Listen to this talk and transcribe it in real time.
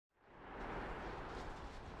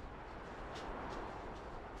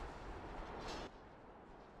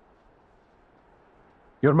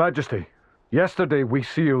Your Majesty, yesterday we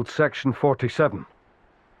sealed Section 47.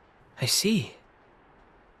 I see.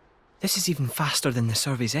 This is even faster than the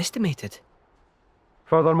surveys estimated.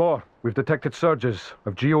 Furthermore, we've detected surges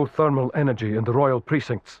of geothermal energy in the royal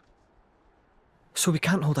precincts. So we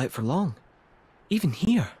can't hold out for long. Even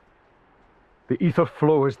here. The ether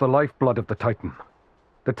flow is the lifeblood of the Titan.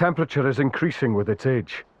 The temperature is increasing with its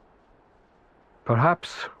age.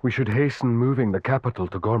 Perhaps we should hasten moving the capital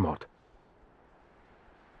to Gormod.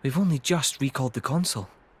 We've only just recalled the consul.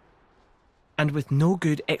 And with no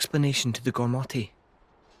good explanation to the Gormoti.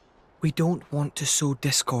 We don't want to sow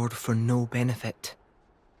discord for no benefit.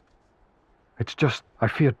 It's just, I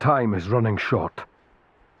fear time is running short.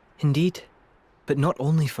 Indeed, but not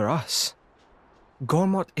only for us.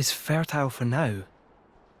 Gormot is fertile for now,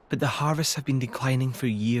 but the harvests have been declining for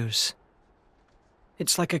years.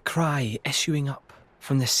 It's like a cry issuing up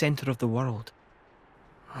from the center of the world.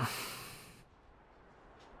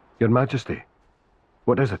 Your Majesty,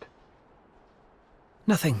 what is it?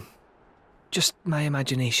 Nothing. Just my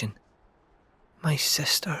imagination. My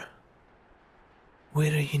sister.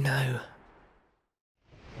 Where are you now?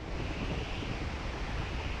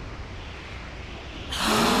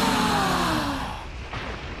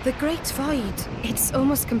 The Great Void, it's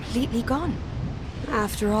almost completely gone.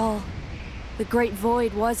 After all, the Great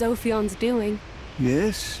Void was Ophion's doing.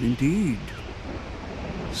 Yes, indeed.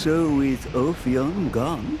 So with Ophion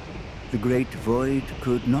gone, the Great Void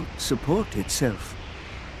could not support itself.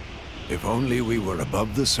 If only we were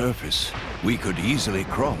above the surface, we could easily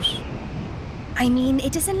cross. I mean,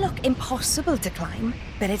 it doesn't look impossible to climb,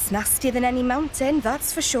 but it's nastier than any mountain,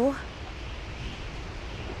 that's for sure.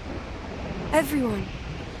 Everyone.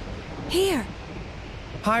 Here.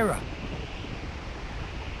 Pyra.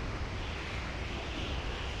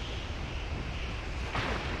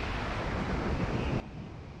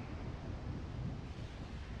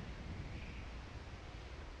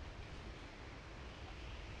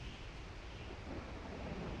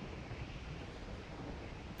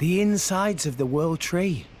 The insides of the World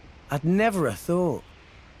Tree. I'd never have thought.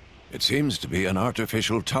 It seems to be an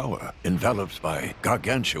artificial tower, enveloped by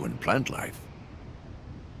gargantuan plant life.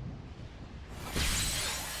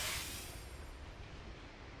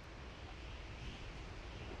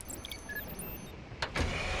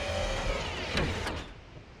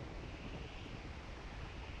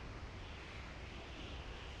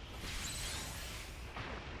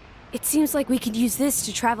 It seems like we could use this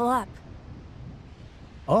to travel up.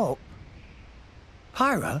 Oh.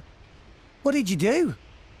 Pyra? What did you do?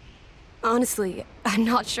 Honestly, I'm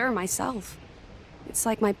not sure myself. It's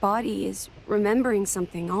like my body is remembering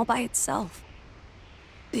something all by itself.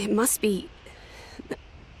 It must be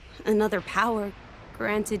another power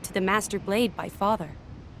granted to the Master Blade by Father.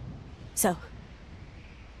 So,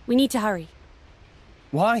 we need to hurry.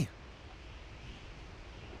 Why?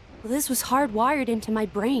 Well, this was hardwired into my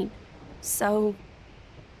brain. So,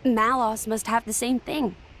 Malos must have the same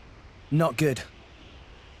thing. Not good.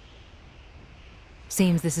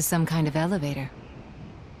 Seems this is some kind of elevator.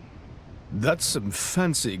 That's some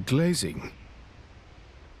fancy glazing.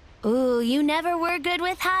 Ooh, you never were good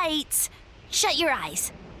with heights. Shut your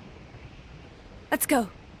eyes. Let's go.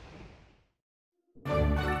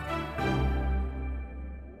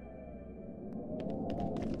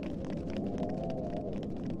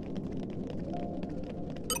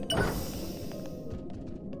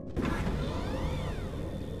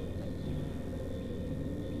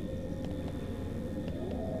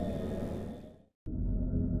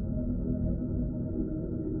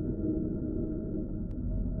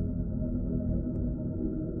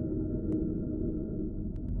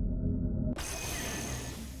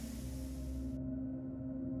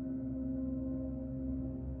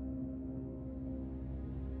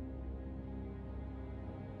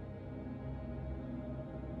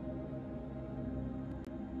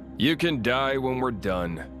 You can die when we're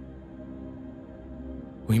done.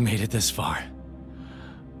 We made it this far.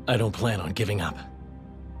 I don't plan on giving up.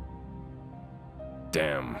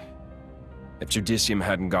 Damn. If Judicium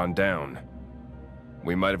hadn't gone down,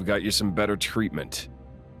 we might have got you some better treatment.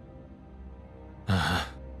 Uh-huh.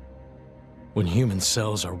 When human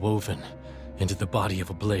cells are woven into the body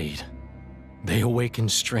of a blade, they awaken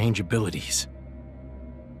strange abilities.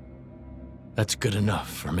 That's good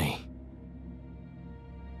enough for me.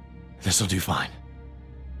 This'll do fine.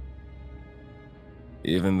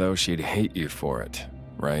 Even though she'd hate you for it,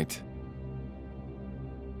 right?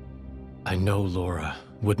 I know Laura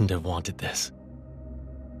wouldn't have wanted this.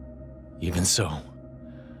 Even so,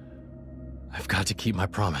 I've got to keep my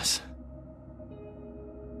promise.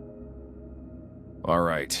 All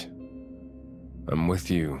right. I'm with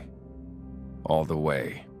you. all the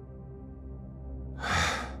way.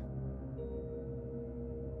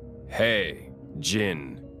 Hey,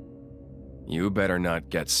 Jin. You better not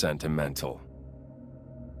get sentimental.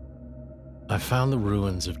 I found the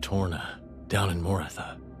ruins of Torna down in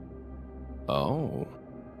Moratha. Oh.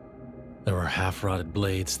 There were half-rotted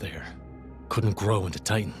blades there. Couldn't grow into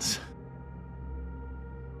titans.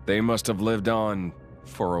 They must have lived on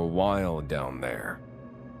for a while down there.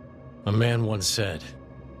 A man once said,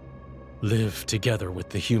 live together with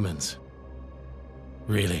the humans.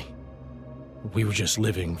 Really, we were just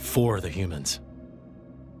living for the humans.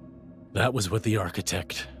 That was what the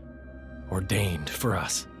architect ordained for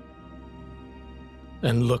us.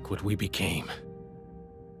 And look what we became.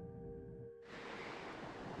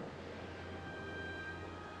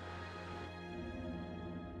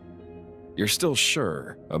 You're still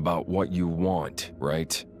sure about what you want,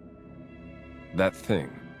 right? That thing.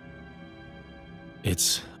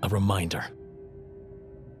 It's a reminder.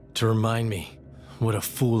 To remind me what a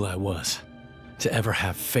fool I was to ever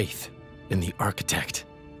have faith in the architect.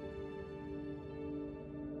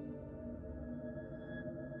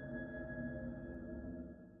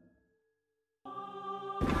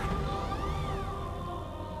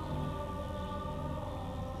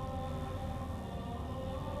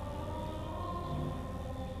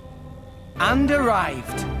 And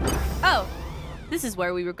arrived. Oh, this is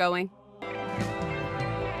where we were going.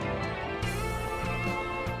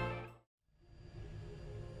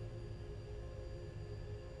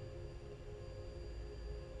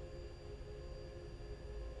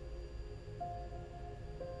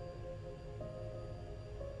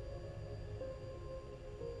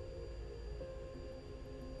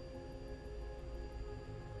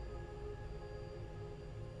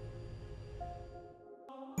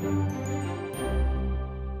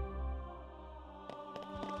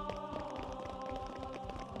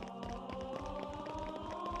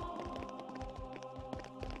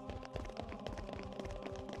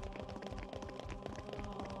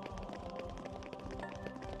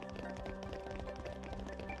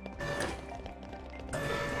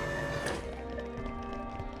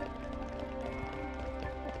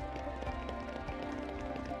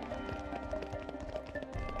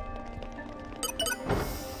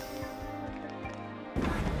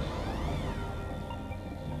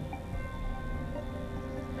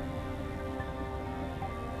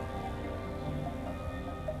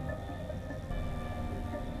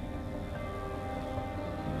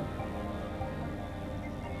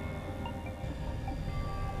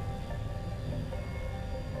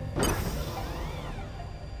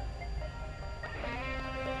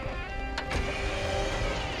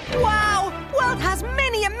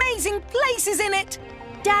 Amazing places in it!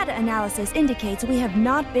 Data analysis indicates we have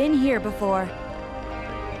not been here before.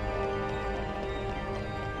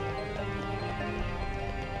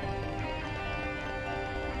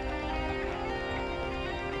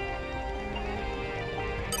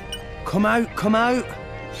 Come out, come out!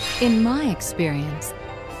 In my experience,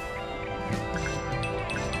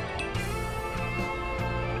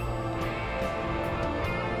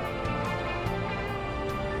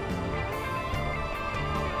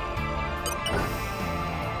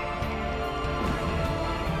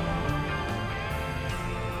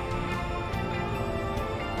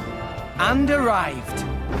 and arrived.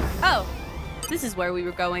 Oh, this is where we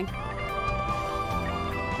were going.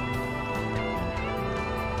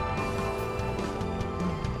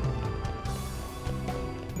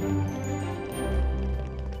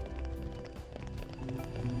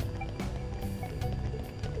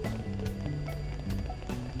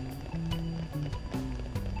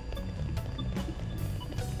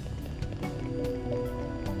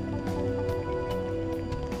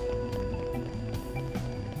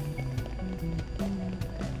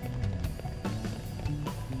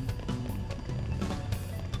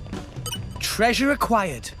 Treasure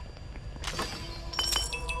acquired.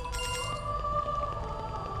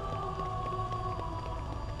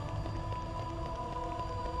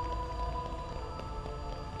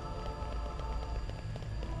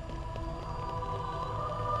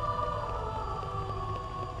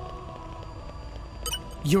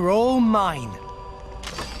 You're all mine.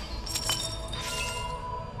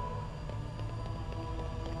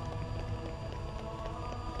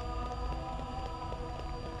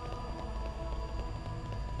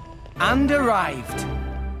 And arrived.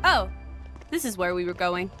 Oh, this is where we were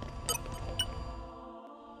going.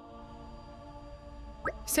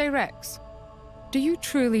 Say, Rex, do you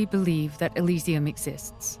truly believe that Elysium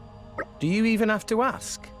exists? Do you even have to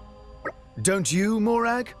ask? Don't you,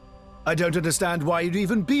 Morag? I don't understand why you'd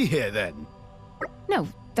even be here then. No,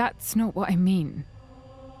 that's not what I mean.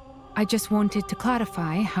 I just wanted to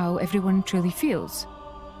clarify how everyone truly feels.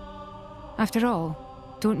 After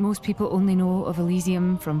all, don't most people only know of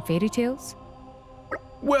Elysium from fairy tales?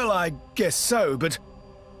 Well, I guess so, but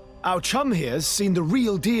our chum here's seen the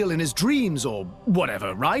real deal in his dreams or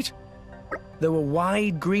whatever, right? There were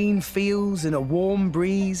wide green fields and a warm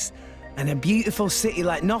breeze, and a beautiful city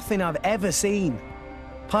like nothing I've ever seen.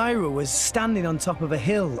 Pyra was standing on top of a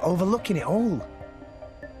hill, overlooking it all.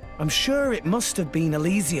 I'm sure it must have been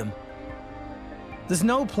Elysium. There's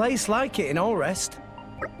no place like it in Allrest.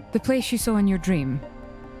 The place you saw in your dream.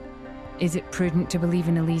 Is it prudent to believe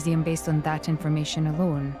in Elysium based on that information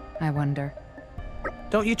alone, I wonder?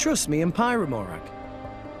 Don't you trust me and Pyra, Morag?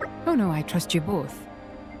 Oh no, I trust you both.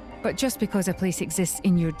 But just because a place exists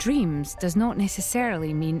in your dreams does not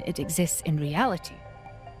necessarily mean it exists in reality.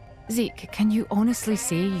 Zeke, can you honestly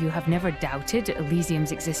say you have never doubted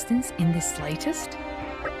Elysium's existence in the slightest?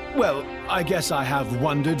 Well, I guess I have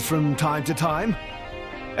wondered from time to time.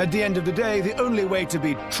 At the end of the day, the only way to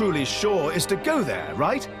be truly sure is to go there,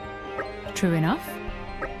 right? True enough.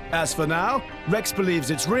 As for now, Rex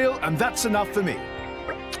believes it's real, and that's enough for me.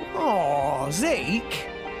 Aw, Zeke.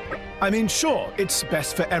 I mean, sure, it's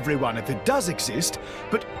best for everyone if it does exist,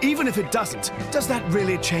 but even if it doesn't, does that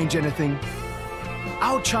really change anything?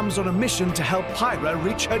 Our chum's on a mission to help Pyra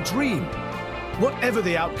reach her dream. Whatever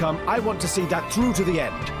the outcome, I want to see that through to the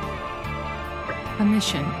end. A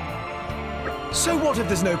mission. So what if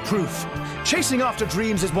there's no proof? Chasing after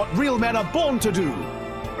dreams is what real men are born to do.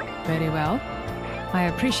 Very well. I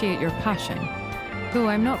appreciate your passion, though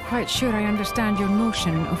I'm not quite sure I understand your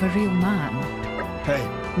notion of a real man. Hey,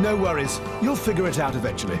 no worries. You'll figure it out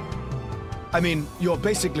eventually. I mean, you're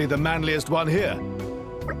basically the manliest one here.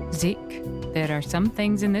 Zeke, there are some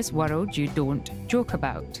things in this world you don't joke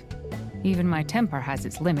about. Even my temper has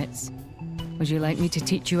its limits. Would you like me to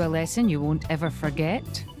teach you a lesson you won't ever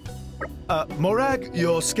forget? Morag,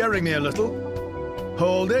 you're scaring me a little.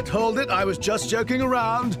 Hold it, I was just joking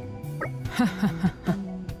around.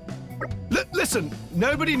 Listen,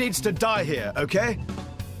 nobody needs to die here, okay?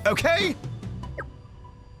 Okay?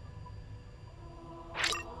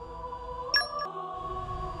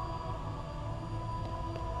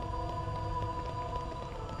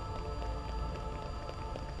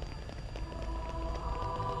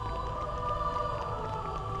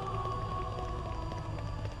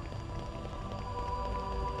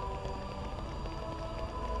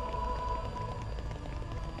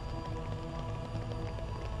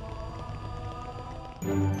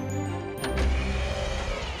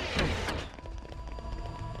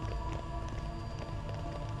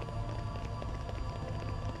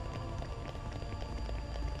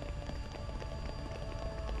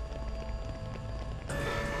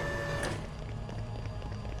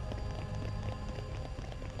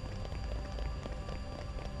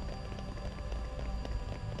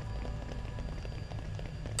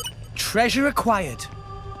 Treasure acquired.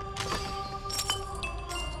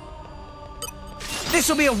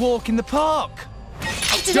 This'll be a walk in the park.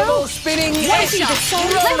 Double spinning, heavy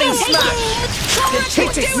rolling smash.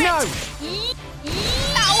 Hit it, no.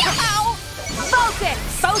 Ow! Focus!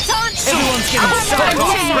 Photon! Everyone's getting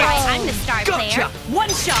psyched. I'm the star player. One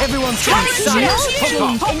shot. Everyone's getting psyched.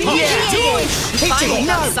 Hit it,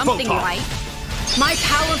 no. Something right. My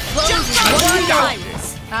power flows one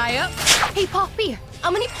times. Aye up. Hey, Poppy, how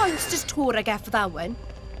many points does Tora get for that one?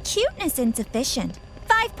 Cuteness insufficient.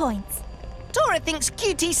 5 points. Tora thinks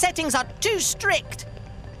QT settings are too strict.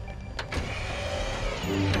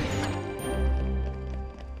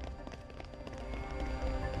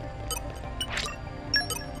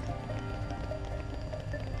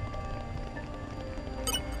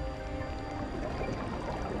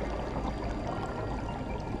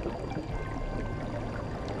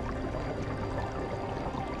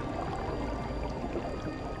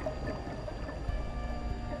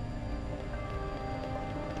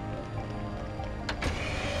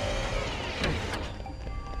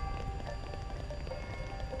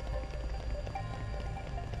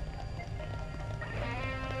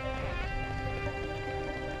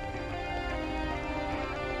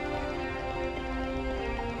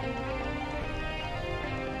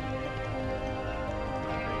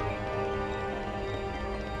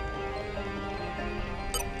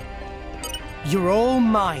 You're all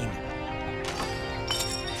mine.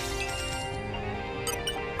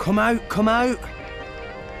 Come out, come out.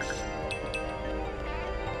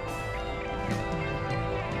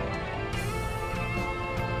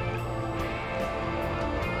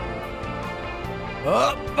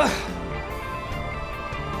 Up.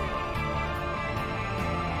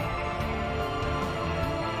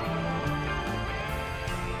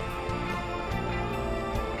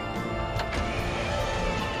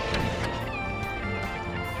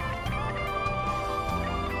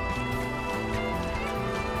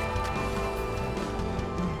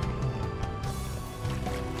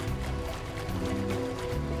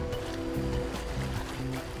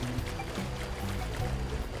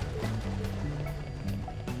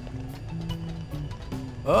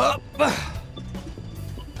 Up!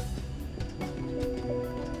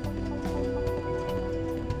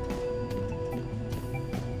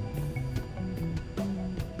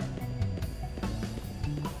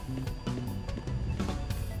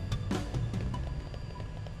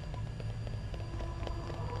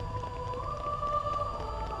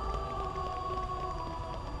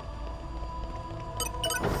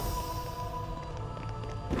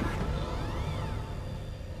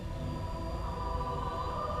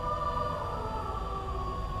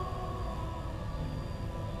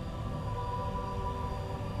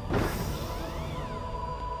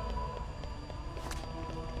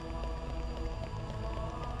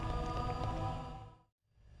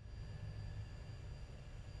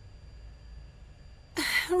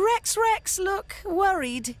 Rex look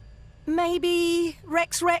worried. Maybe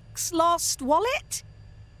Rex lost wallet?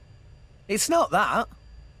 It's not that.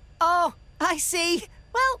 Oh, I see.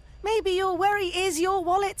 Well, maybe your worry is your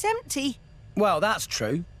wallet's empty. Well, that's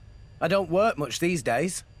true. I don't work much these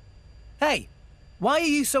days. Hey, why are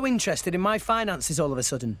you so interested in my finances all of a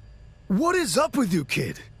sudden? What is up with you,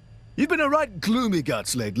 kid? You've been a right gloomy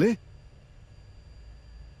guts lately.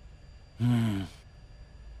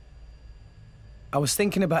 I was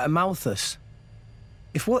thinking about Amalthus.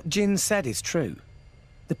 If what Jin said is true,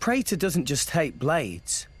 the Praetor doesn't just hate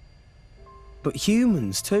blades, but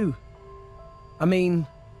humans too. I mean,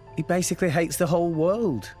 he basically hates the whole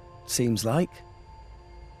world, seems like.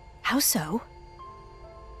 How so?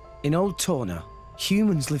 In Old Torna,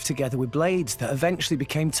 humans lived together with blades that eventually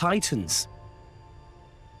became titans.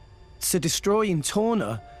 So destroying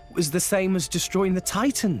Torna was the same as destroying the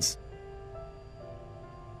titans.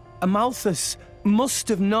 Amalthus must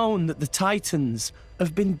have known that the titans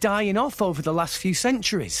have been dying off over the last few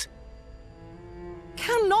centuries.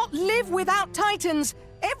 Cannot live without titans.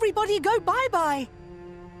 Everybody go bye-bye.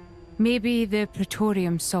 Maybe the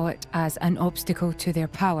Praetorium saw it as an obstacle to their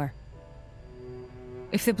power.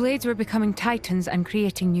 If the blades were becoming titans and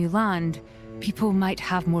creating new land, people might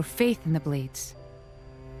have more faith in the blades.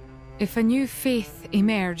 If a new faith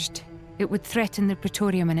emerged, it would threaten the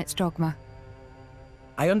Praetorium and its dogma.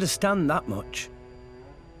 I understand that much.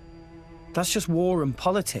 That's just war and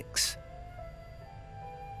politics.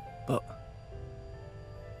 But...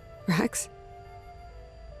 Rex?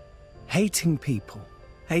 Hating people,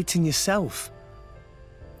 hating yourself.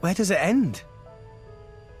 Where does it end?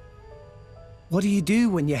 What do you do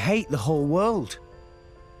when you hate the whole world?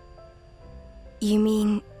 You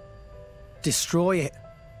mean... Destroy it.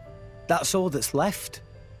 That's all that's left.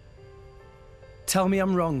 Tell me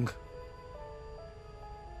I'm wrong.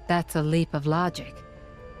 That's a leap of logic,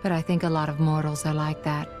 but I think a lot of mortals are like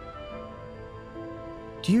that.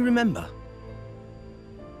 Do you remember?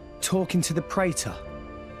 Talking to the Praetor.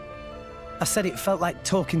 I said it felt like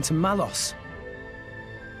talking to Malos.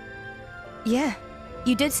 Yeah,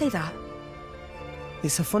 you did say that.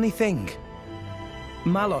 It's a funny thing.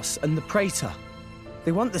 Malos and the Praetor,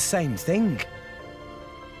 they want the same thing.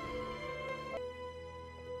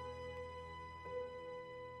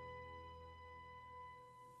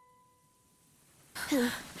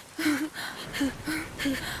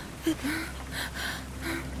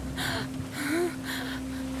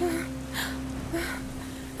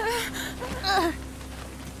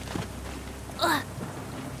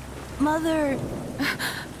 Mother...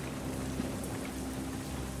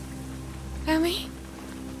 Emmy?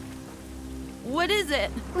 What is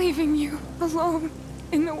it? Leaving you alone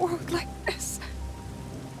in the world like this.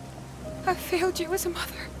 I failed you as a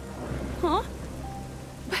mother. Huh?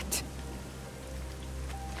 But...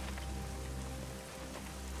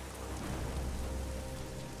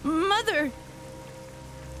 Mother!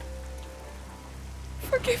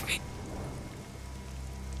 Forgive me.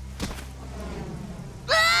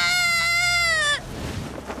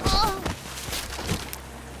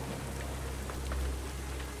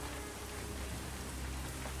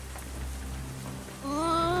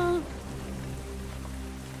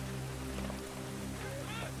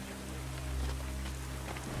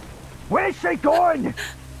 Where's she going?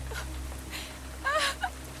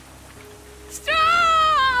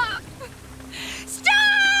 Stop! Stop!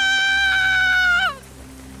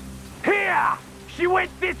 Here! She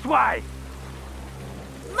went this way!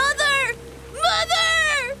 Mother!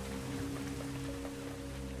 Mother!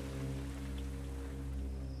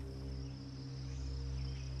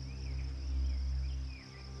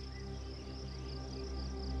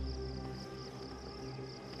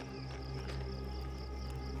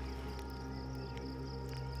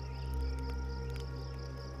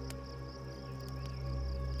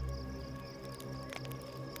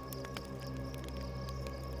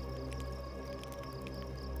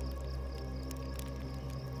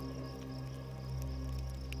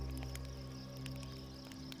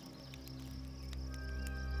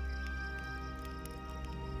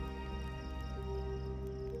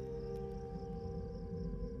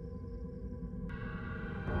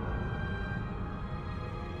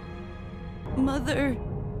 Mother.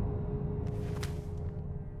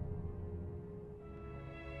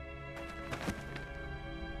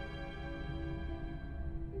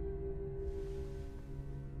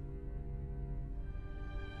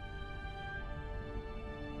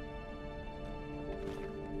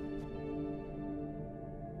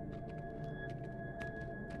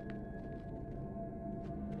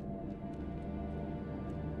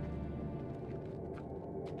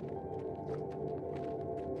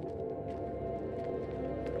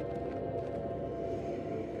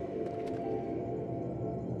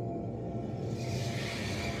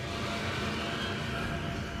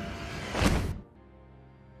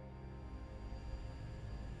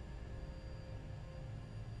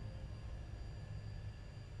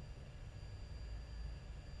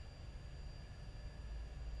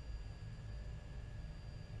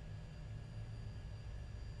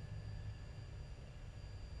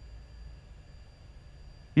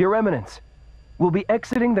 Your Eminence, we'll be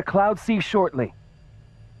exiting the Cloud Sea shortly.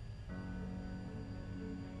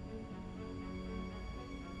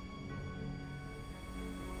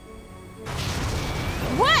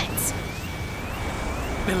 What?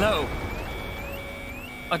 Below.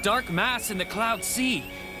 A dark mass in the Cloud Sea.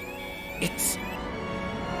 It's...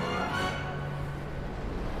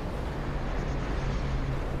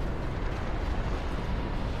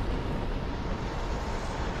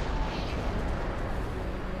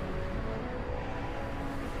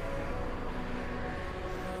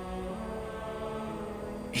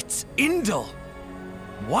 It's Indel!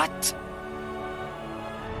 What?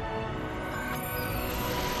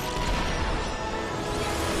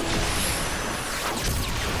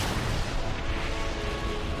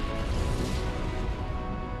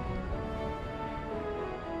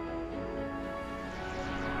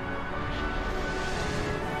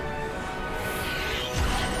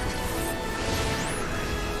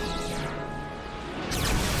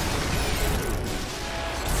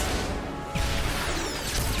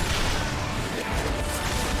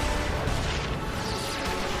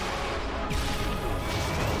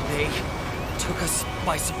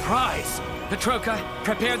 By surprise! Petroka,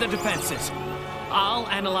 prepare the defenses. I'll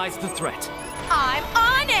analyze the threat. I'm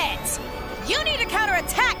on it! You need to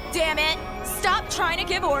counterattack, damn it! Stop trying to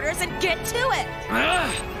give orders and get to it!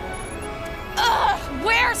 Ugh!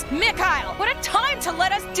 Where's Mikhail? What a time to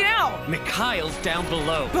let us down! Mikhail's down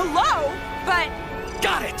below. Below? But...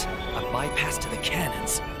 Got it! A bypass to the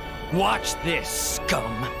cannons. Watch this,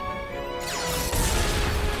 scum!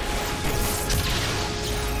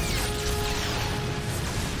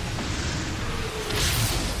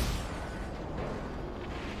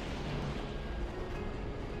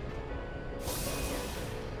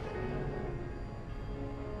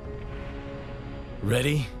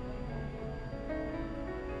 Ready?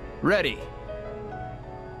 Ready.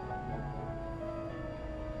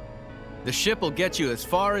 The ship will get you as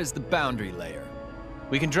far as the boundary layer.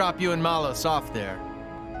 We can drop you and Malos off there.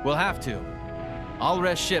 We'll have to. All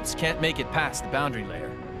rest ships can't make it past the boundary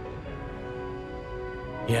layer.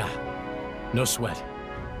 Yeah, no sweat.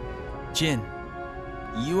 Jin,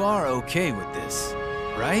 you are okay with this,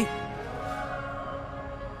 right?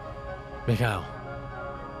 Mikhail.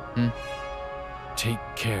 Hmm? Take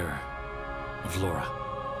care of Laura.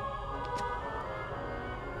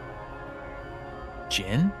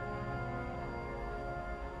 Jin?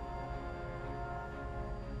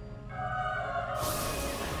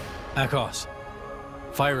 Akos,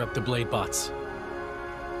 fire up the blade bots.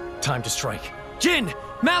 Time to strike. Jin!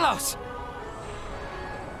 Malos!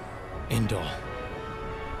 Indol.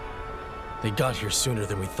 They got here sooner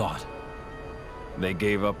than we thought. They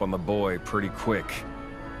gave up on the boy pretty quick.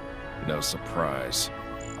 No surprise.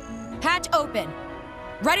 Hatch open.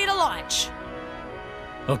 Ready to launch.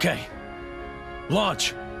 Okay.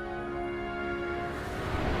 Launch!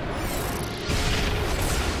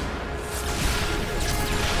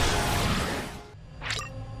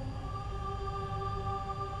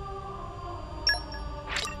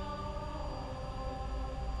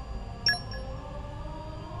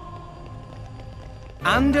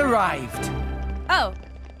 And arrived. Oh,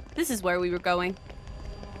 this is where we were going.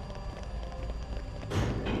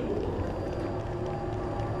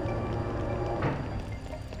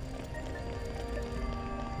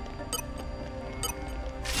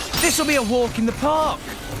 This'll be a walk in the park.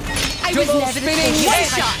 I was never spinning one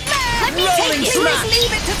shot. Let me take it. Please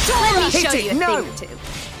leave it to Dora. Let me show Hit you it. a No. thing or two.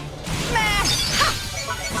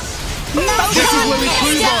 This is where we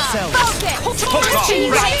prove ourselves.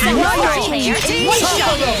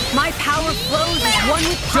 My power flows as one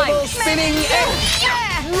with time. Double spinning edge.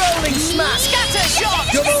 Rolling smash. Scatter shot.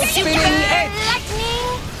 Double spinning edge.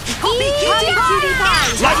 Lightning. Poppy cutie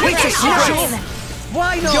pie! Like we just Mine.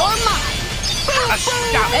 Why not? You're mine!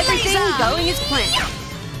 Everything going as planned.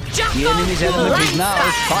 The enemy's element is now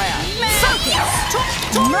fire.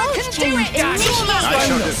 Most change I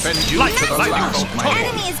shall defend you to the last.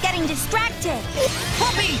 Enemy is getting distracted.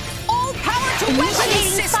 Poppy, all power to weapon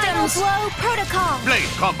Initiating final systems! blow protocol.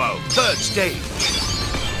 Blade combo, third stage.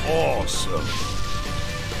 Awesome.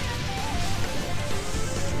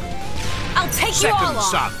 I'll take you Second all on.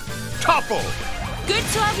 son, topple. Good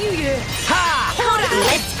to have you here. Ha! Hold on!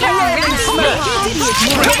 Let's go!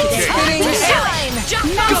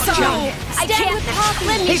 I can't.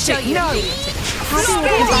 Let me show you.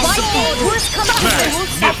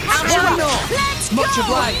 Much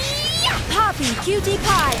obliged. Poppy, cutie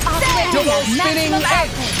pie, Double spinning egg.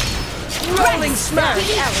 Rolling smash.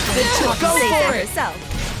 Go for it.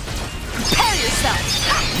 Prepare yourself.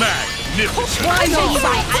 Magnificent. Why not?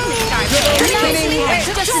 Double spinning egg.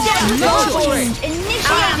 Go for it.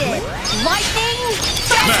 Initiated. Lightning.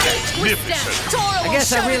 Magnificent. I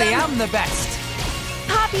guess I really am the best.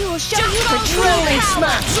 Poppy will show you the true Rolling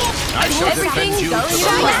power. smash. I shall defend you to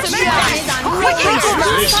the last. Quickly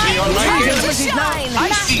smash. Is your liking?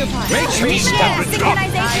 I see. Makes me stop and drop.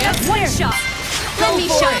 One shot. Let me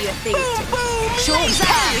show you a thing or two.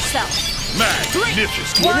 Prepare yourself.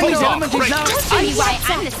 Magnificent. Why Hook not? on, break. Tell you why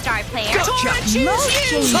I'm the star player. Hook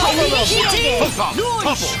on,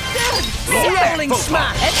 topple. Rolling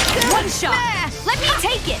smash. One shot. Let me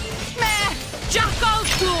take it. Jocko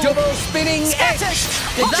School. Double spinning egg.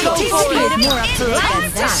 Go for it. More up to it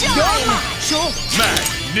than that. You're mine. Sure.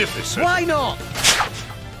 Magnificent. Why not?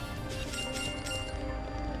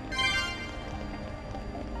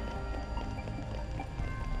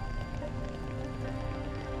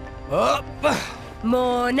 Up.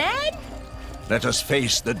 Morning! Let us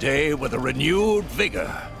face the day with a renewed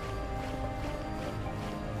vigor.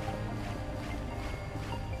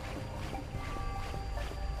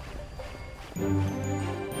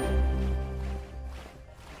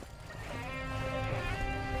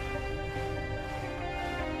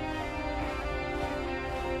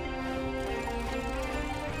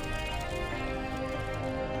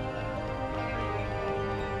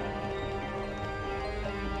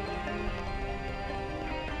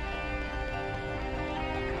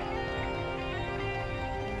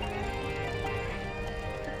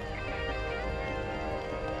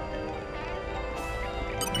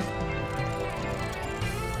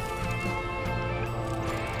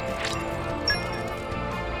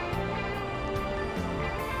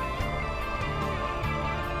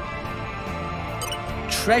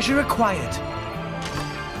 Treasure acquired.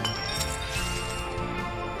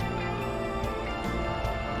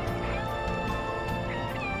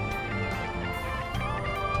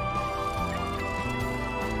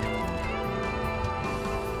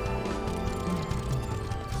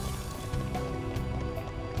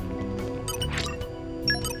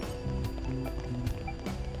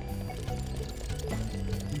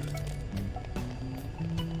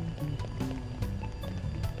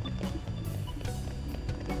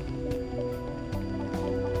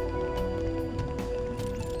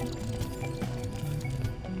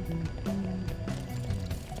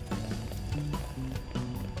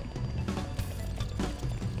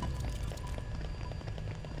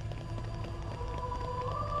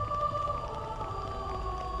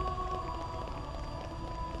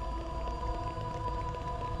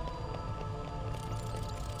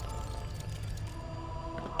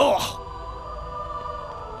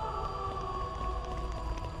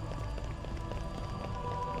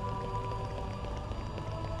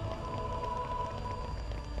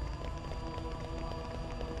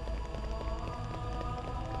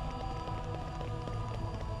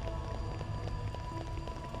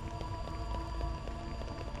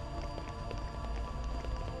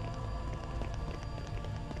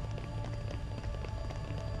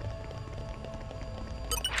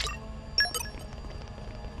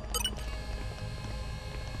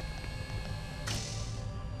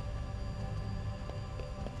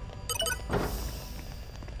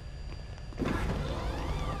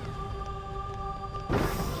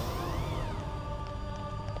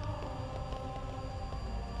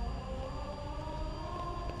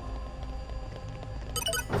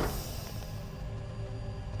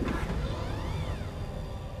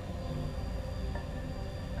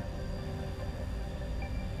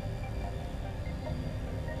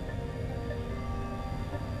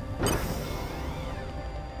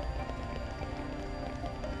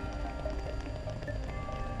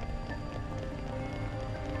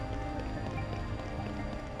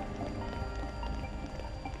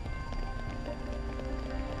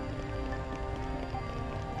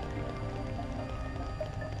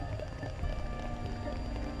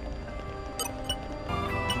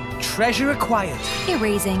 Treasure acquired.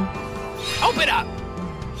 Erasing. Open up!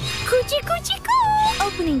 Coochie coochie coo!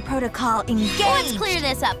 Opening protocol engaged. Let's clear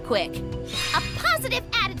this up quick. A positive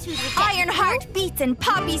attitude will get Iron heart beats in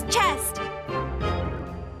Poppy's chest.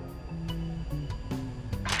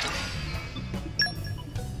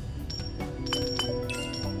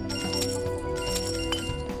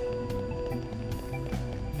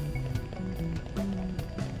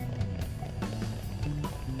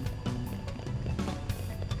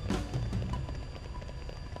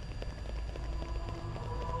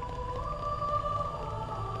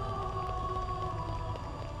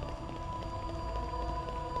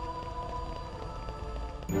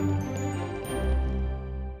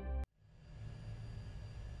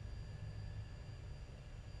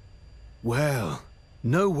 Well,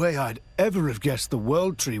 no way I'd ever have guessed the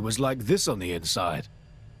World Tree was like this on the inside.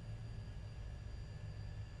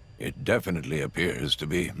 It definitely appears to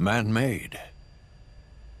be man-made.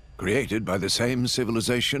 Created by the same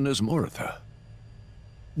civilization as Moritha.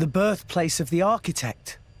 The birthplace of the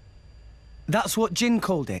architect. That's what Jin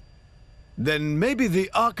called it. Then maybe the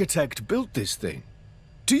architect built this thing.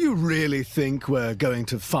 Do you really think we're going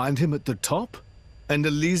to find him at the top? And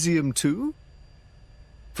Elysium too?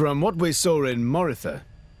 From what we saw in Moritha,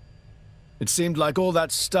 it seemed like all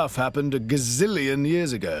that stuff happened a gazillion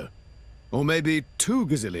years ago. Or maybe 2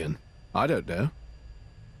 gazillion. I don't know.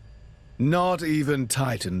 Not even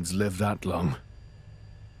Titans live that long.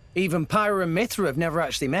 Even Pyra and Mithra have never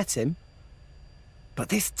actually met him. But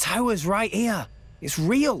this tower's right here. It's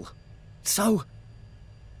real. So...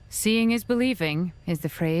 Seeing is believing, is the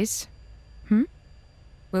phrase.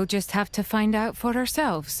 We'll just have to find out for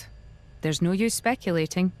ourselves. There's no use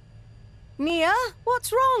speculating. Nia,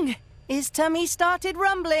 what's wrong? His tummy started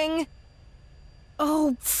rumbling.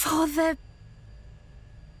 Oh, Father.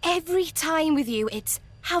 Every time with you, it's,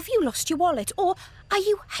 have you lost your wallet? Or are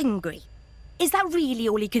you hungry? Is that really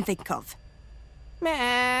all you can think of?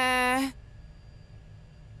 Meh.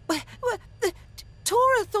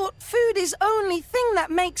 Tora thought food is only thing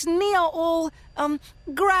that makes Nia all,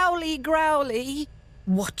 growly.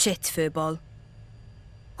 Watch it, Furball.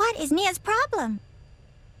 What is Nia's problem?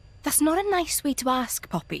 That's not a nice way to ask,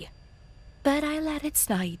 Poppy. But I let it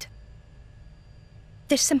slide.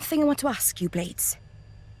 There's something I want to ask you, Blades.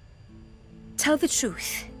 Tell the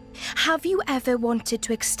truth. Have you ever wanted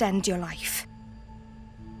to extend your life?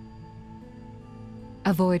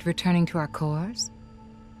 Avoid returning to our cores?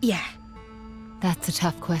 Yeah. That's a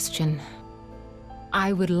tough question.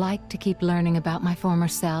 I would like to keep learning about my former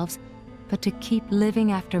selves, but to keep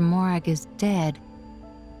living after Morag is dead...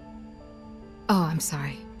 Oh, I'm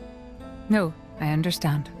sorry. No, I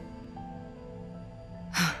understand.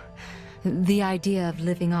 The idea of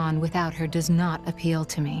living on without her does not appeal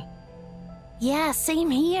to me. Yeah, same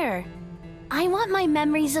here. I want my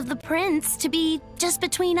memories of the prince to be just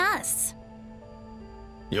between us.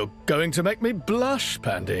 You're going to make me blush,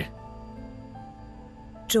 Pandy.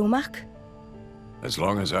 Dromak? As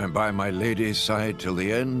long as I'm by my lady's side till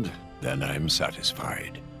the end, then I'm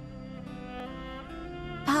satisfied.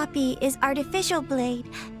 Poppy is artificial blade,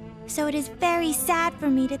 so it is very sad for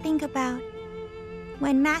me to think about.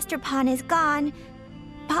 When Master Pawn is gone,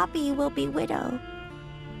 Poppy will be widow.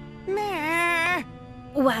 Meh.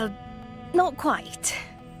 Well, not quite.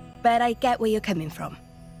 But I get where you're coming from.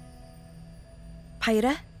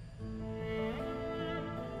 Pyra?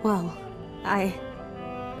 Well,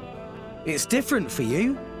 It's different for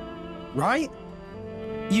you, right?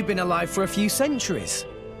 You've been alive for a few centuries.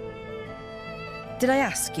 Did I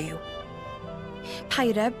ask you?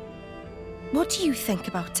 Pyra, what do you think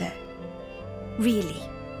about it? Really?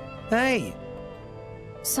 Hey.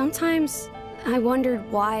 Sometimes I wondered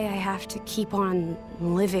why I have to keep on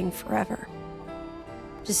living forever.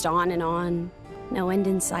 Just on and on, no end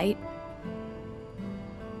in sight.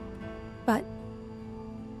 But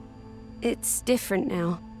it's different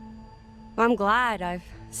now. I'm glad I've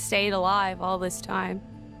stayed alive all this time.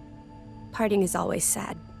 Parting is always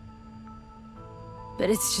sad. But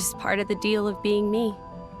it's just part of the deal of being me.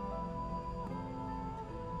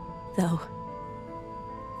 Though,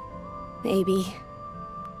 maybe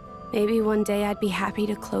one day I'd be happy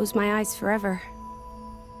to close my eyes forever.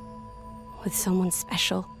 With someone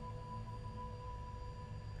special.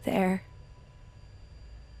 There.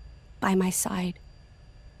 By my side.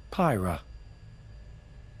 Pyra.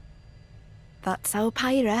 That's our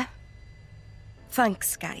Pyra.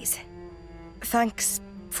 Thanks, guys. Thanks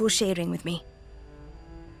for sharing with me.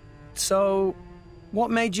 So, what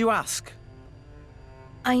made you ask?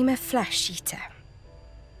 I'm a flesh eater.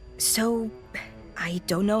 So, I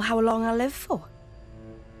don't know how long I'll live for.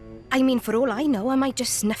 I mean, for all I know, I might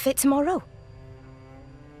just snuff it tomorrow.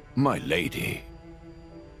 my lady.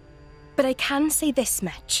 But I can say this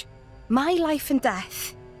much. My life and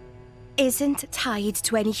death isn't tied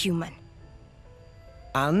to any human.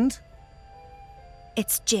 And?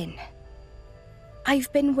 It's Jin.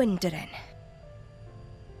 I've been wondering.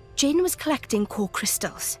 Jin was collecting core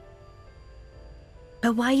crystals.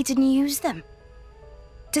 But why didn't he use them?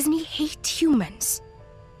 Doesn't he hate humans?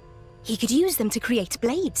 He could use them to create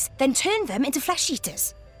blades, then turn them into flesh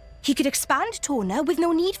eaters. He could expand Torna with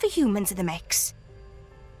no need for humans in the mix.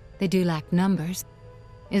 They do lack numbers.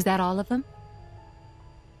 Is that all of them?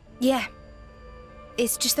 Yeah.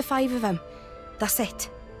 It's just the 5 of them. That's it.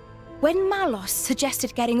 When Malos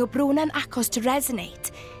suggested getting Obrona and Akos to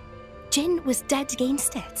resonate, Jin was dead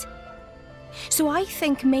against it. So I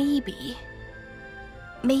think maybe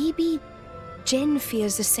Jin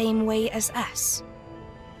feels the same way as us.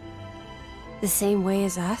 The same way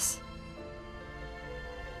as us?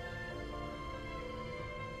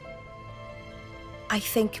 I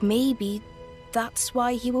think maybe that's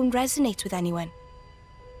why he won't resonate with anyone.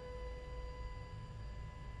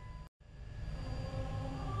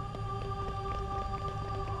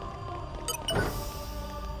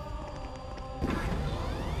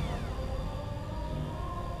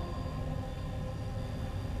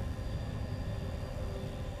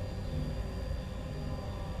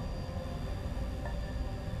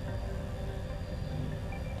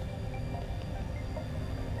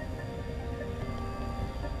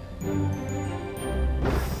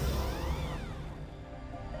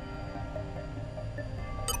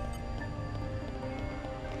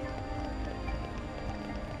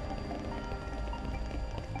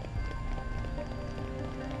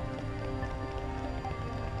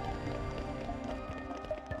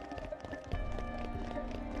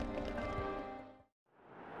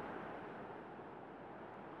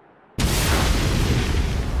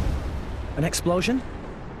 An explosion?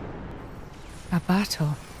 A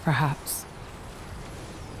battle, perhaps.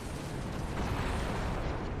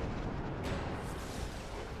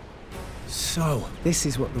 So, this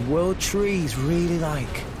is what the world tree's really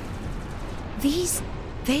like.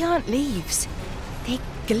 They aren't leaves. They're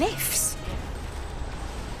glyphs.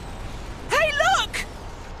 Hey, look!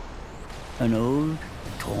 An old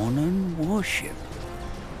Tornan warship.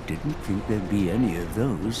 Didn't think there'd be any of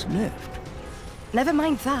those left. Never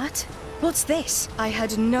mind that. What's this? I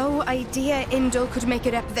had no idea Indol could make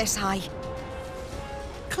it up this high.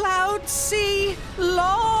 Cloud Sea,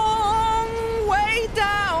 long way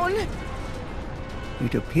down.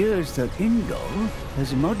 It appears that Indol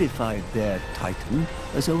has modified their Titan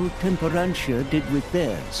as old Temperantia did with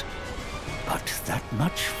theirs. But that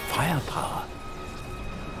much firepower.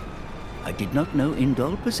 I did not know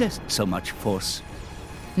Indol possessed so much force.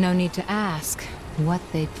 No need to ask what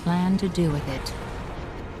they plan to do with it.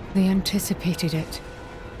 They anticipated it.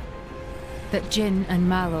 That Jin and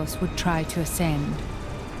Malos would try to ascend.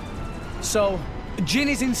 So, Jin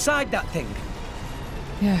is inside that thing?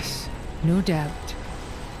 Yes, no doubt.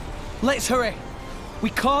 Let's hurry! We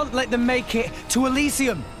can't let them make it to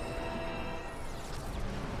Elysium!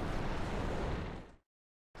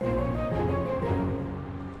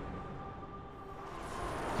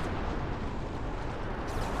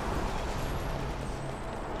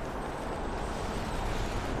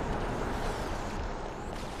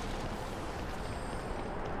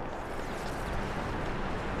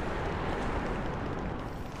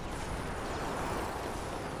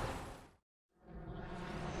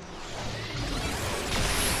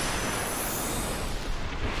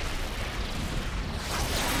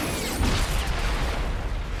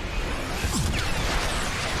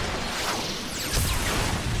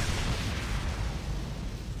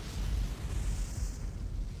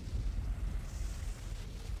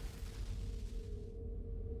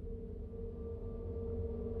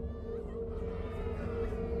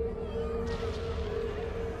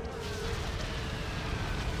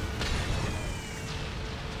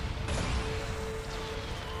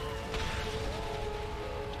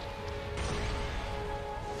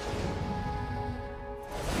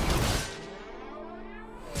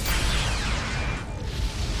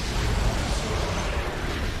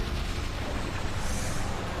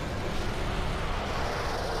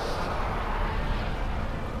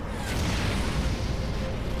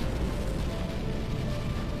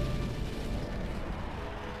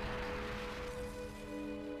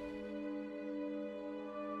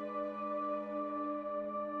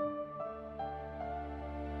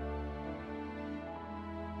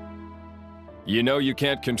 You know you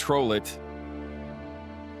can't control it.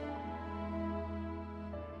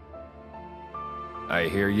 I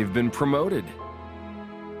hear you've been promoted.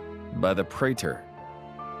 By the Praetor.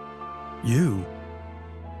 You?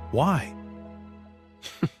 Why?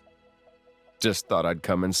 Just thought I'd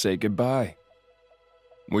come and say goodbye.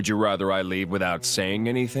 Would you rather I leave without saying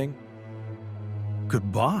anything?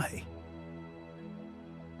 Goodbye?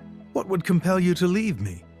 What would compel you to leave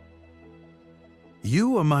me?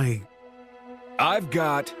 You are my... I've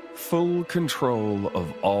got full control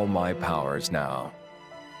of all my powers now.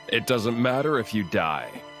 It doesn't matter if you die.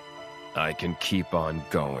 I can keep on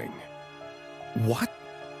going. What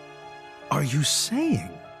are you saying,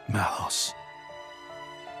 Malos?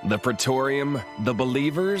 The Praetorium, the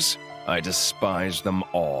Believers, I despise them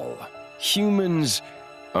all. Humans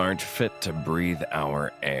aren't fit to breathe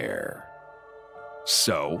our air.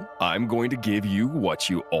 So, I'm going to give you what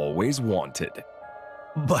you always wanted.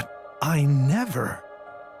 But I never...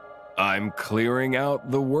 I'm clearing out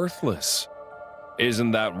the worthless.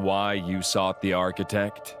 Isn't that why you sought the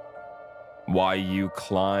Architect? Why you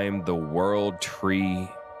climbed the World Tree?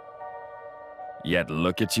 Yet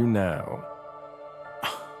look at you now.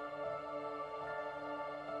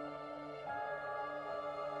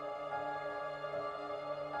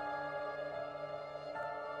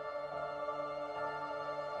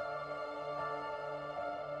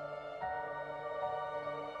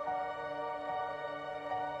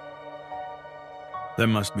 There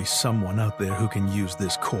must be someone out there who can use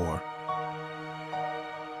this core.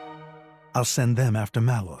 I'll send them after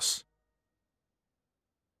Malos.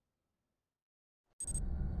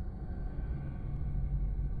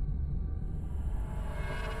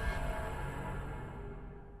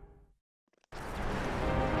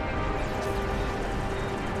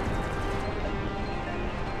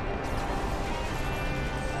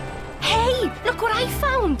 Hey, look what I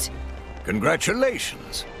found!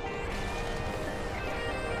 Congratulations.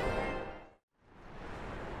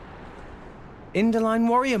 Inderline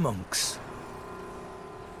warrior monks.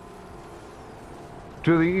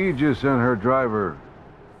 To the Aegis and her driver,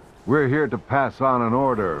 we're here to pass on an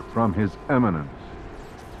order from His Eminence.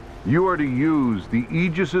 You are to use the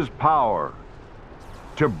Aegis's power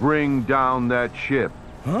to bring down that ship.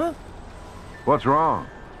 Huh? What's wrong?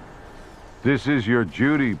 This is your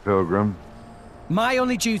duty, Pilgrim. My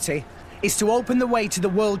only duty is to open the way to the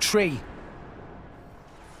World Tree.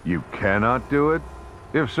 You cannot do it?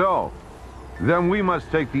 If so, then we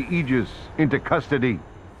must take the Aegis into custody.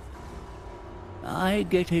 I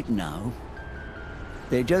get it now.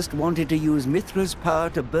 They just wanted to use Mithra's power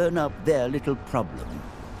to burn up their little problem.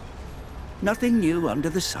 Nothing new under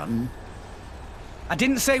the sun. I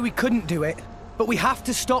didn't say we couldn't do it, but we have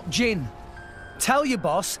to stop Jin. Tell your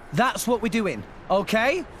boss that's what we're doing,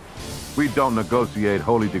 okay? We don't negotiate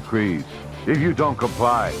holy decrees. If you don't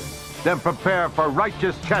comply, then prepare for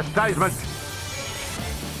righteous chastisement.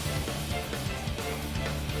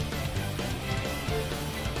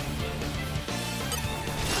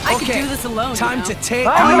 I could do this alone. Time to take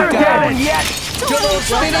I'm you not down. dead yet. Double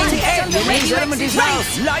spinning head. The Release element is out.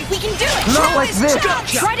 We can do it! Not like this.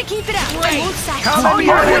 Try to keep it up. I won't sack Come on, you.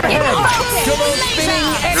 your Get head. off. Double spinning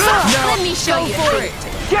head. Let me show Go you. for it.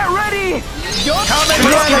 Get ready! You're coming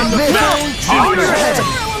Come on this. On your head.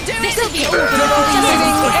 This will be over. Double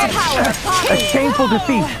spinning head. A shameful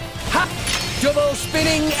defeat. Double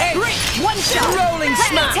spinning head. One shot. Rolling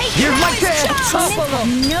smash. Here's my chance. Topple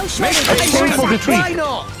them. No shortage A shameful defeat. Why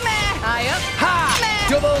not? High up. Ha!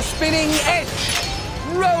 Double spinning head.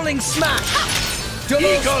 Rolling smash.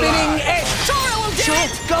 Double spinning head. Tora will do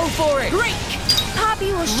it. Go for it. Greek.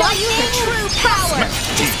 Poppy will show you the true power.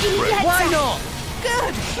 Just give me the heads Why up. not?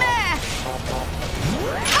 Good.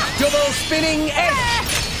 Double spinning head.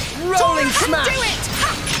 Rolling Tora, smash. do it.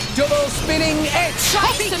 Double spinning head.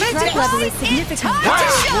 Threat level is significant.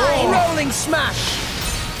 Rolling smash.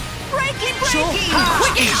 Breaky,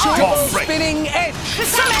 Double spinning head.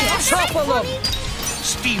 Topple them.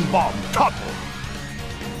 Steam bomb topple.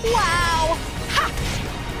 Wow.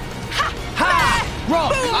 Ha!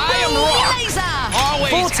 Rock. I am rock. Laser.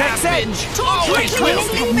 Always Vortex have been. edge. Always will.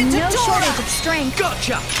 No shortage of strength.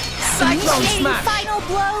 Gotcha. Cyclone Initiating smash. final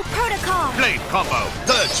blow protocol. Blade combo,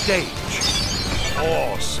 third stage.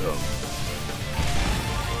 Awesome.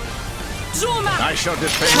 Zuma. I shall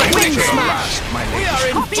defend Wing the smash. last, my We lady. are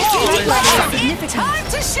in Significant. Time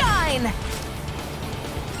to shine.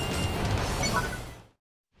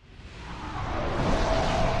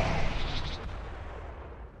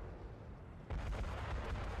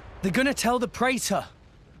 They're gonna tell the Praetor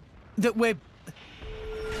that we're...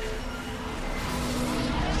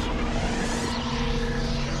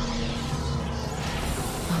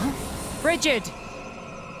 Frigid!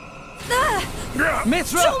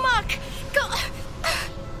 Mithra! Zulmak. Go.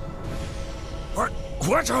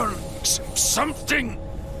 What on... something...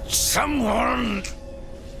 someone...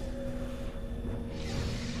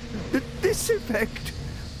 this effect?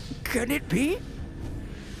 Can it be?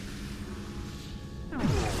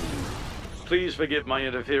 Please forgive my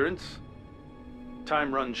interference.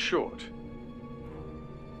 Time runs short.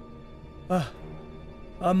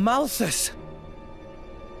 Malthus!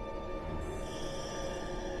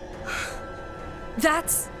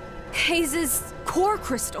 That's Hayes's core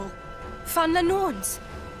crystal. Van Lanorn's.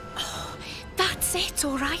 Oh, that's it,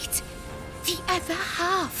 all right. The other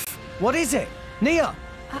half. What is it? Nia?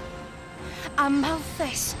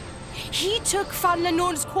 Malthus. He took Van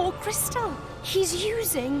Lanorn's core crystal. He's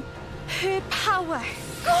using her power.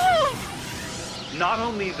 Not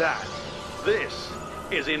only that, this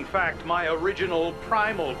is in fact my original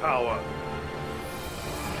primal power.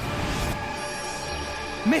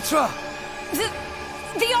 Mitra!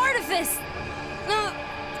 The artifice!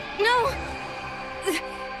 No!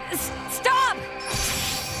 Stop!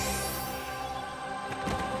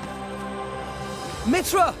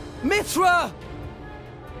 Mitra! Mitra!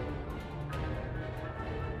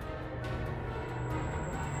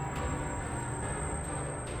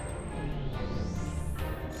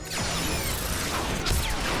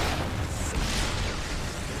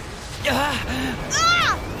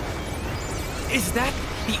 Is that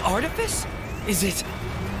the artifice? Is it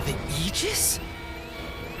the Aegis?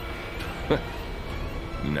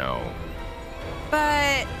 No.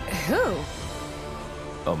 But who?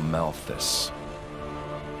 A Malthus.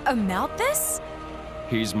 A Malthus?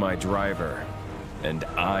 He's my driver, and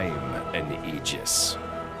I'm an Aegis.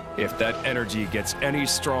 If that energy gets any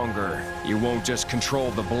stronger, you won't just control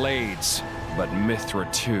the blades, but Mithra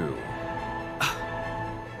too.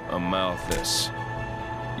 A Malthus.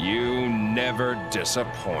 You never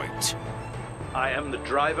disappoint. I am the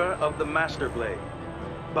driver of the Master Blade.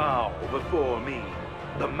 Bow before me,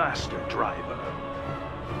 the Master Driver.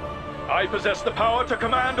 I possess the power to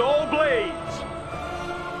command all blades.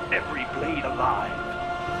 Every blade alive.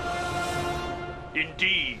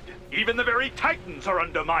 Indeed, even the very Titans are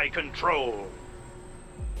under my control.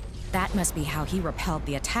 That must be how he repelled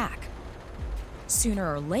the attack.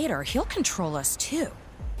 Sooner or later, he'll control us too.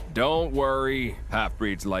 Don't worry,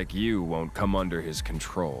 half-breeds like you won't come under his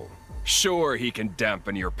control. Sure, he can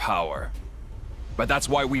dampen your power, but that's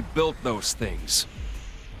why we built those things.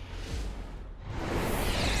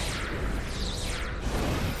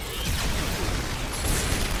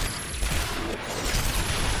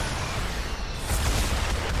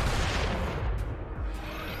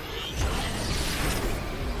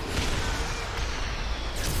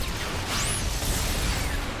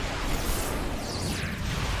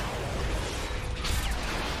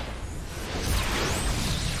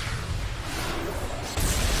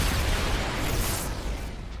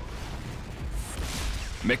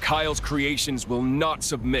 Mikhail's creations will not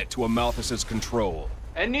submit to a Malthus's control.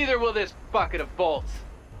 And neither will this bucket of bolts.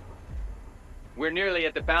 We're nearly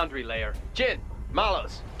at the boundary layer. Jin,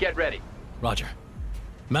 Malos, get ready. Roger.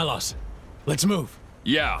 Melos, let's move.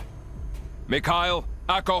 Yeah. Mikhail,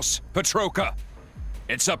 Akos, Petroka.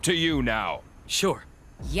 It's up to you now. Sure.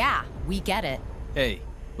 Yeah, we get it. Hey,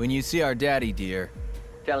 when you see our daddy, dear,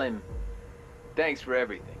 tell him thanks for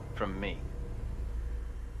everything from me.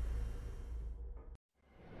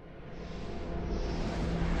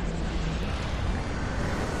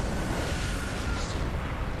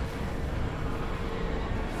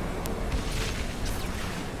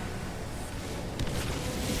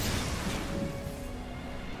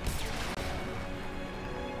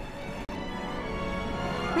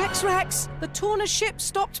 Rex, the Torna ship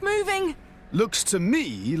stopped moving. Looks to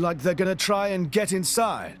me like they're gonna try and get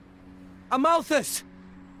inside. Amalthus!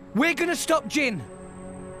 We're gonna stop Jin.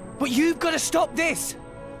 But you've gotta stop this.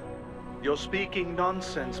 You're speaking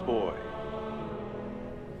nonsense, boy.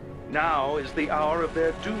 Now is the hour of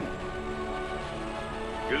their doom.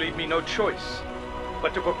 You leave me no choice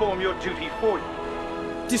but to perform your duty for you.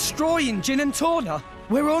 Destroying Jin and Torna?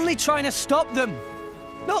 We're only trying to stop them,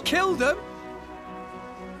 not kill them.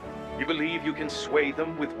 You believe you can sway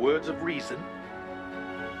them with words of reason?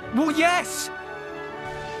 Well, yes!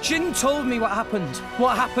 Jin told me what happened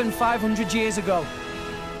 500 years ago.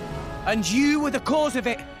 And you were the cause of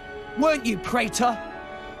it, weren't you, Praetor?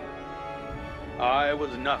 I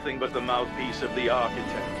was nothing but the mouthpiece of the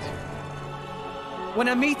architect. When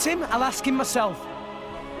I meet him, I'll ask him myself.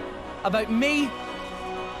 About me,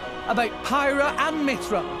 about Pyra and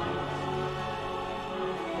Mithra.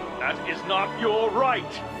 That is not your right.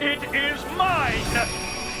 It is mine!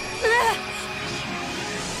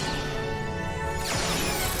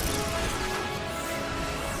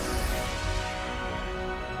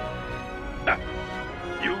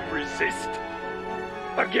 You resist?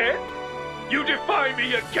 Again? You defy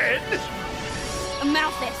me again?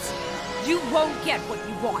 Malthus, You won't get what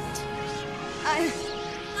you want.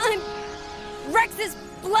 I'm Rex's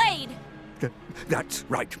blade! That's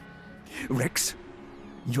right. Rex,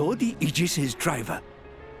 you're the Aegis's driver.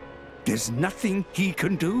 There's nothing he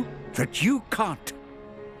can do that you can't.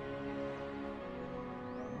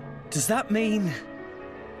 Does that mean...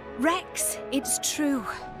 Rex, it's true.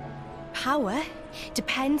 Power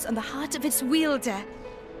depends on the heart of its wielder,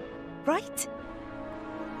 right?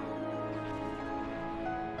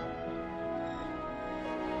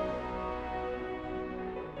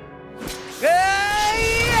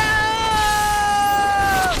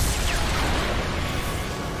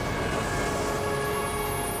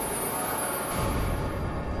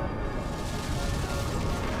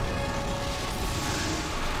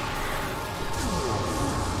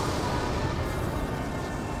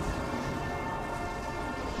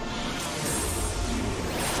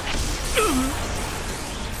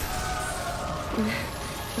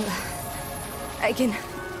 I can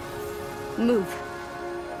move.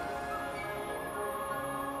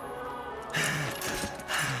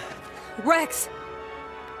 Rex!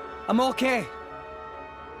 I'm okay.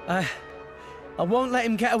 I won't let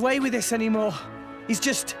him get away with this anymore. He's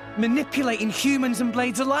just manipulating humans and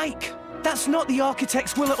blades alike. That's not the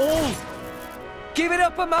Architect's will at all. Give it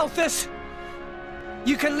up, Amalthus!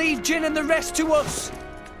 You can leave Jin and the rest to us.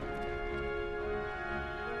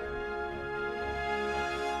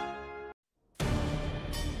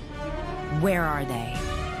 Where are they?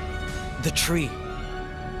 The tree.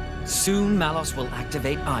 Soon Malos will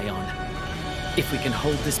activate Ion. If we can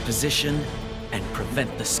hold this position and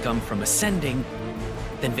prevent the scum from ascending,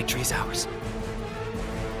 then victory is ours.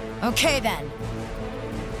 Okay then.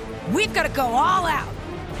 We've got to go all out.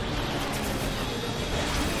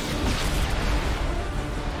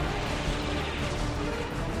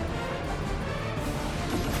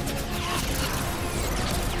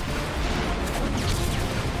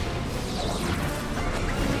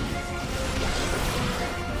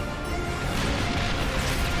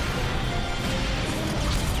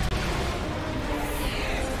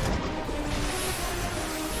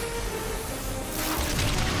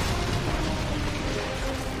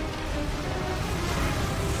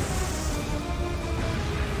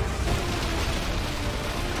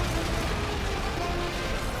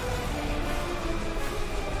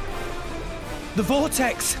 The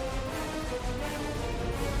vortex!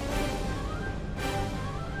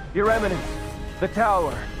 Your Eminence, the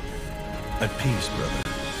tower. At peace, brother.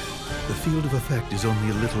 The field of effect is only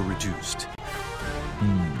a little reduced.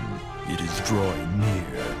 It is drawing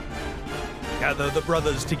near. Gather the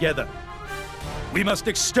brothers together. We must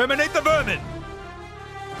exterminate the vermin!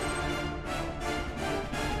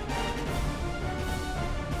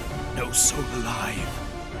 No soul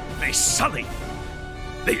alive may sully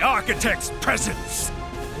the Architect's presence!